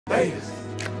Thetas,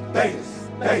 thetas,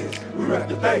 thetas, we rep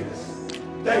the thetas.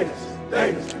 Thetas,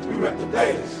 thetas, we rep the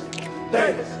thetas.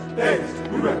 Thetas,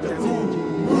 thetas, we rep the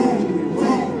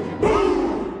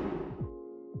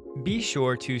Be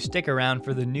sure to stick around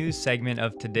for the news segment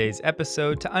of today's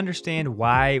episode to understand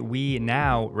why we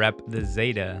now rep the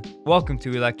ZETA. Welcome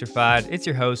to Electrified. It's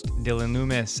your host, Dylan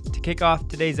Loomis. To kick off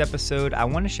today's episode, I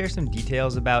want to share some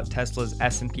details about Tesla's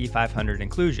S&P 500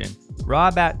 inclusion.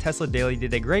 Rob at Tesla Daily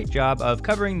did a great job of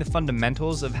covering the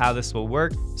fundamentals of how this will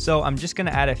work, so I'm just going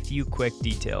to add a few quick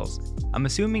details. I'm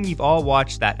assuming you've all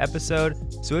watched that episode,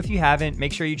 so if you haven't,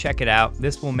 make sure you check it out.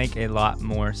 This will make a lot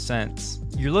more sense.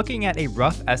 You're looking at a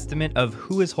rough estimate of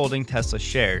who is holding Tesla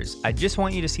shares. I just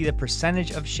want you to see the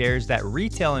percentage of shares that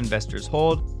retail investors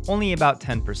hold, only about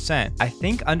 10%. I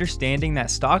think understanding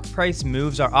that stock price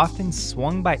moves are often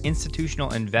swung by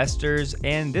institutional investors,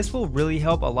 and this will really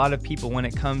help a lot of people when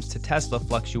it comes to Tesla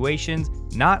fluctuations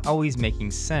not always making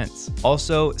sense.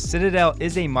 Also, CATL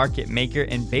is a market maker,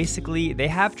 and basically they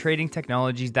have trading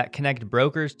technologies that connect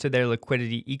brokers to their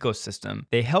liquidity ecosystem.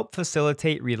 They help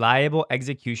facilitate reliable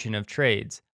execution of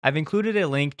trades. I've included a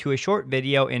link to a short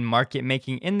video in market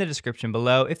making in the description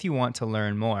below if you want to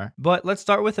learn more. But let's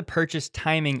start with the purchase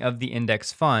timing of the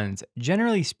index funds.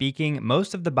 Generally speaking,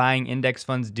 most of the buying index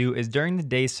funds do is during the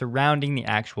days surrounding the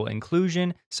actual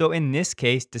inclusion, so in this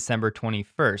case, December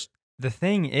 21st. The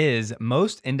thing is,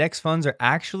 most index funds are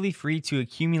actually free to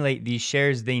accumulate these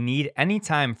shares they need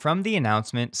anytime from the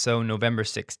announcement, so November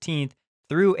 16th,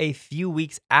 through a few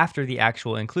weeks after the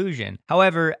actual inclusion.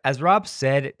 However, as Rob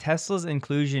said, Tesla's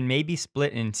inclusion may be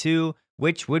split in two,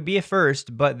 which would be a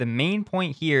first, but the main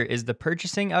point here is the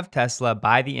purchasing of Tesla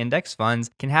by the index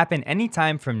funds can happen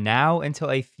anytime from now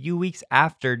until a few weeks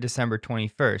after December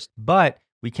 21st. But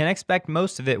we can expect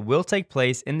most of it will take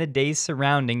place in the days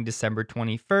surrounding December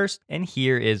 21st, and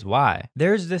here is why.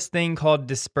 There's this thing called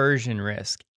dispersion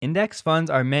risk. Index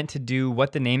funds are meant to do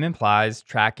what the name implies,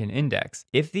 track an index.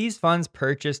 If these funds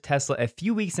purchase Tesla a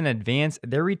few weeks in advance,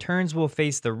 their returns will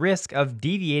face the risk of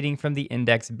deviating from the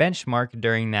index benchmark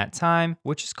during that time,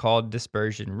 which is called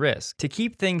dispersion risk. To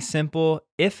keep things simple,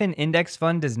 if an index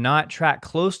fund does not track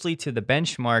closely to the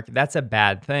benchmark, that's a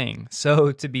bad thing.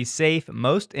 So to be safe,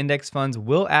 most index funds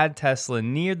will add Tesla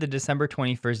near the December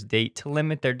 21st date to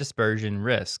limit their dispersion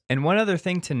risk. And one other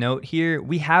thing to note here,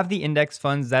 we have the index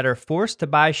funds that are forced to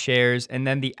buy shares, and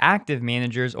then the active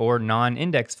managers or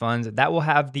non-index funds that will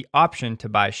have the option to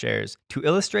buy shares. To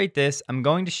illustrate this, I'm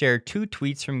going to share two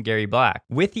tweets from Gary Black.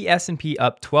 With the S&P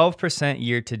up 12%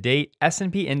 year to date,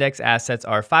 S&P index assets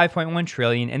are 5.1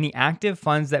 trillion, and the active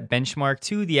funds that benchmark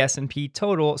to the S&P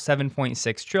total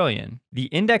 7.6 trillion. The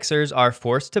indexers are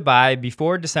forced to buy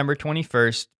before December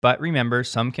 21st, but remember,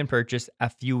 some can purchase a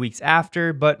few weeks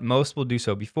after, but most will do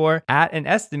so before, at an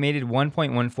estimated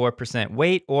 1.14%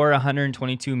 weight or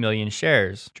 122 million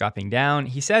shares. Dropping down,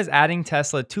 he says adding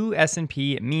Tesla to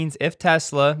S&P means if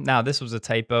Tesla, now this was a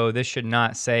typo, this should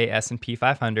not say S&P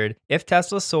 500, if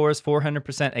Tesla soars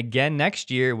 400% again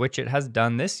next year, which it has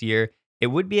done this year, it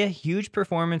would be a huge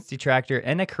performance detractor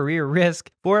and a career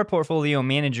risk for a portfolio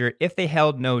manager if they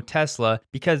held no Tesla,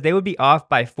 because they would be off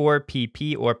by 4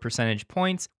 pp or percentage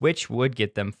points, which would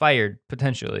get them fired,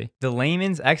 potentially. The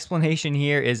layman's explanation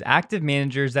here is active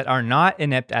managers that are not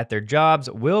inept at their jobs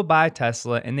will buy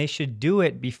Tesla, and they should do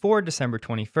it before December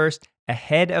 21st,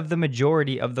 ahead of the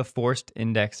majority of the forced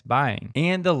index buying.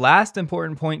 And the last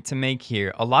important point to make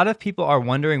here, a lot of people are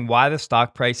wondering why the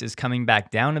stock price is coming back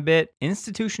down a bit.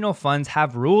 Institutional funds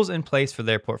have rules in place for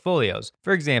their portfolios.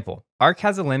 For example, ARK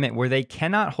has a limit where they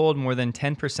cannot hold more than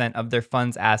 10% of their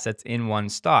fund's assets in one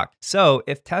stock. So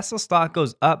if Tesla stock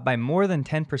goes up by more than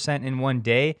 10% in one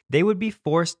day, they would be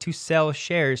forced to sell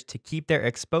shares to keep their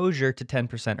exposure to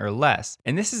 10% or less.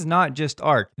 And this is not just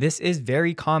ARK. This is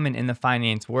very common in the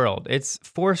finance world. It's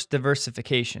forced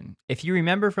diversification. If you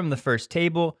remember from the first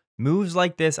table, moves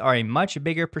like this are a much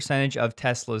bigger percentage of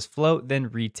Tesla's float than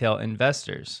retail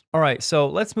investors. All right, so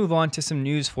let's move on to some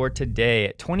news for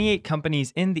today. 28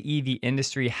 companies in the EV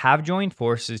industry have joined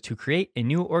forces to create a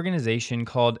new organization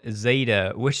called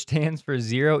ZETA, which stands for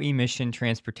Zero Emission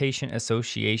Transportation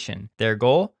Association. Their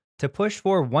goal? To push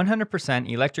for 100%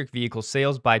 electric vehicle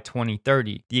sales by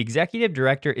 2030. The executive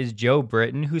director is Joe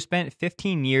Britton, who spent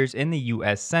 15 years in the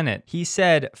US Senate. He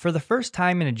said, "For the first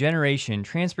time in a generation,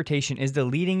 transportation is the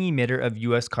leading emitter of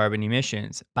US carbon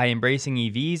emissions. By embracing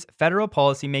EVs, federal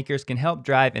policymakers can help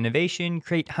drive innovation,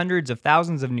 create hundreds of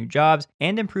thousands of new jobs,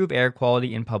 and improve air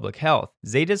quality and public health.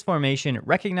 ZETA's formation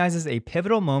recognizes a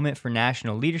pivotal moment for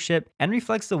national leadership and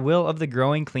reflects the will of the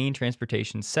growing clean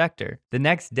transportation sector. The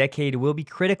next decade will be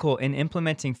critical critical in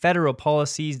implementing federal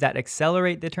policies that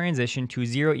accelerate the transition to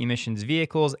zero emissions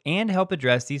vehicles and help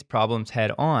address these problems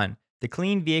head on. The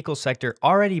clean vehicle sector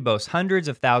already boasts hundreds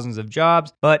of thousands of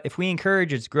jobs, but if we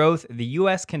encourage its growth, the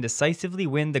US can decisively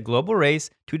win the global race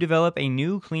to develop a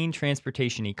new clean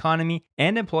transportation economy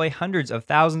and employ hundreds of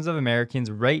thousands of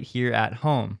Americans right here at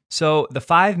home. So the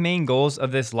 5 main goals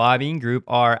of this lobbying group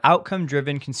are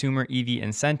outcome-driven consumer EV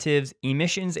incentives,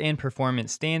 emissions and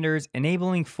performance standards,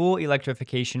 enabling full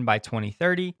electrification by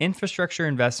 2030, infrastructure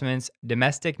investments,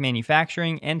 domestic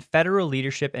manufacturing, and federal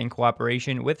leadership and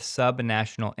cooperation with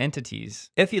sub-national entities.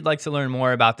 If you'd like to learn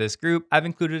more about this group, I've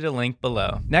included a link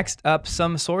below. Next up,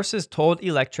 some sources told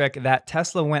Electric that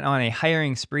Tesla went on a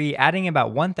hiring spree, adding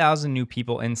about 1,000 new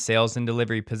people in sales and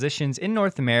delivery positions in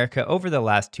North America over the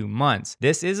last 2 months.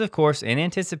 This is, of course, in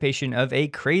anticipation of a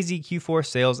crazy Q4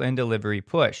 sales and delivery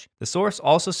push. The source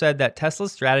also said that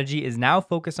Tesla's strategy is now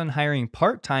focused on hiring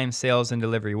part-time sales and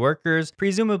delivery workers,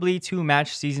 presumably to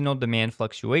match seasonal demand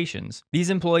fluctuations. These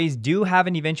employees do have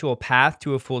an eventual path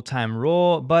to a full-time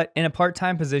role, but in a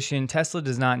part-time position, Tesla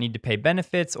does not need to pay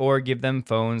benefits or give them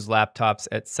phones, laptops,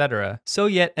 etc. So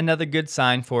yet another good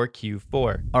sign for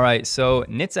Q4. Alright, so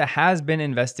NHTSA has been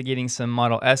investigating some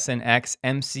Model S and X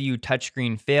MCU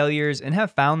touchscreen failures and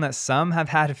have found that some have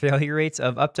had failure rates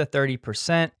of up to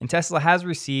 30%, and Tesla has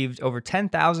received over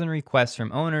 10,000 requests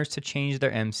from owners to change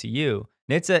their MCU.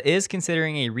 NHTSA is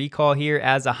considering a recall here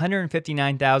as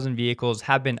 159,000 vehicles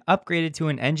have been upgraded to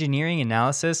an engineering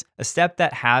analysis, a step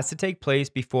that has to take place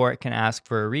before it can ask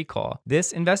for a recall.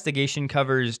 This investigation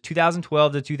covers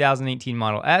 2012 to 2018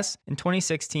 Model S and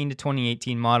 2016 to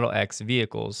 2018 Model X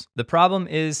vehicles. The problem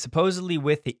is supposedly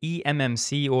with the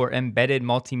eMMC or Embedded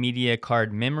Multimedia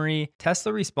Card Memory.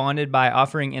 Tesla responded by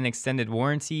offering an extended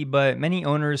warranty, but many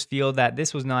owners feel that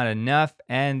this was not enough,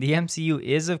 and the MCU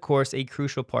is of course a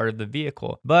crucial part of the vehicle.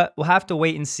 But we'll have to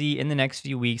wait and see in the next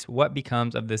few weeks what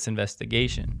becomes of this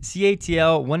investigation.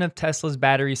 CATL, one of Tesla's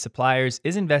battery suppliers,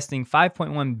 is investing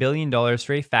 $5.1 billion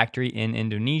for a factory in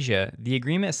Indonesia. The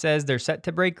agreement says they're set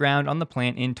to break ground on the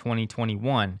plant in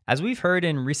 2021. As we've heard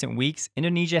in recent weeks,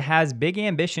 Indonesia has big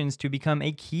ambitions to become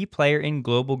a key player in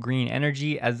global green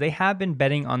energy, as they have been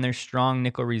betting on their strong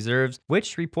nickel reserves,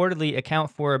 which reportedly account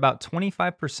for about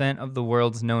 25% of the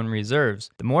world's known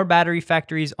reserves. The more battery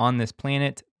factories on this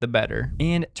planet, the better.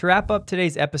 And to wrap up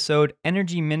today's episode,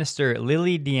 Energy Minister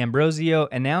Lily D'Ambrosio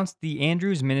announced the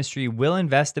Andrews Ministry will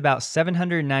invest about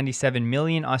 797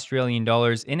 million Australian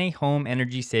dollars in a home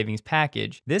energy savings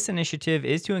package. This initiative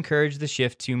is to encourage the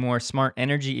shift to more smart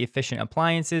energy efficient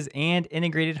appliances and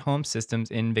integrated home systems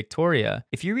in Victoria.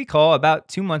 If you recall, about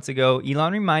 2 months ago,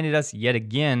 Elon reminded us yet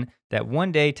again that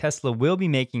one day Tesla will be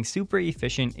making super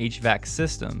efficient HVAC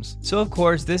systems. So of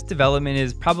course, this development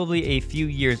is probably a few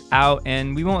years out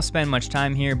and we won't spend much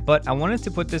time here, but I wanted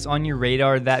to put this on your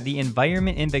radar that the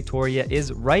environment in Victoria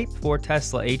is ripe for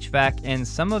Tesla HVAC, and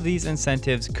some of these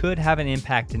incentives could have an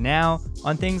impact now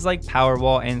on things like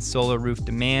Powerwall and solar roof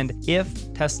demand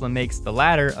if Tesla makes the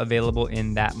latter available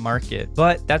in that market.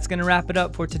 But that's gonna wrap it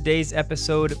up for today's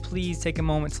episode. Please take a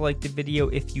moment to like the video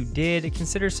if you did,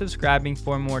 consider subscribing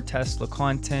for more Tesla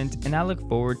content, and I look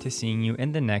forward to seeing you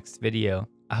in the next video.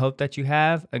 I hope that you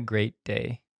have a great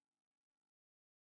day.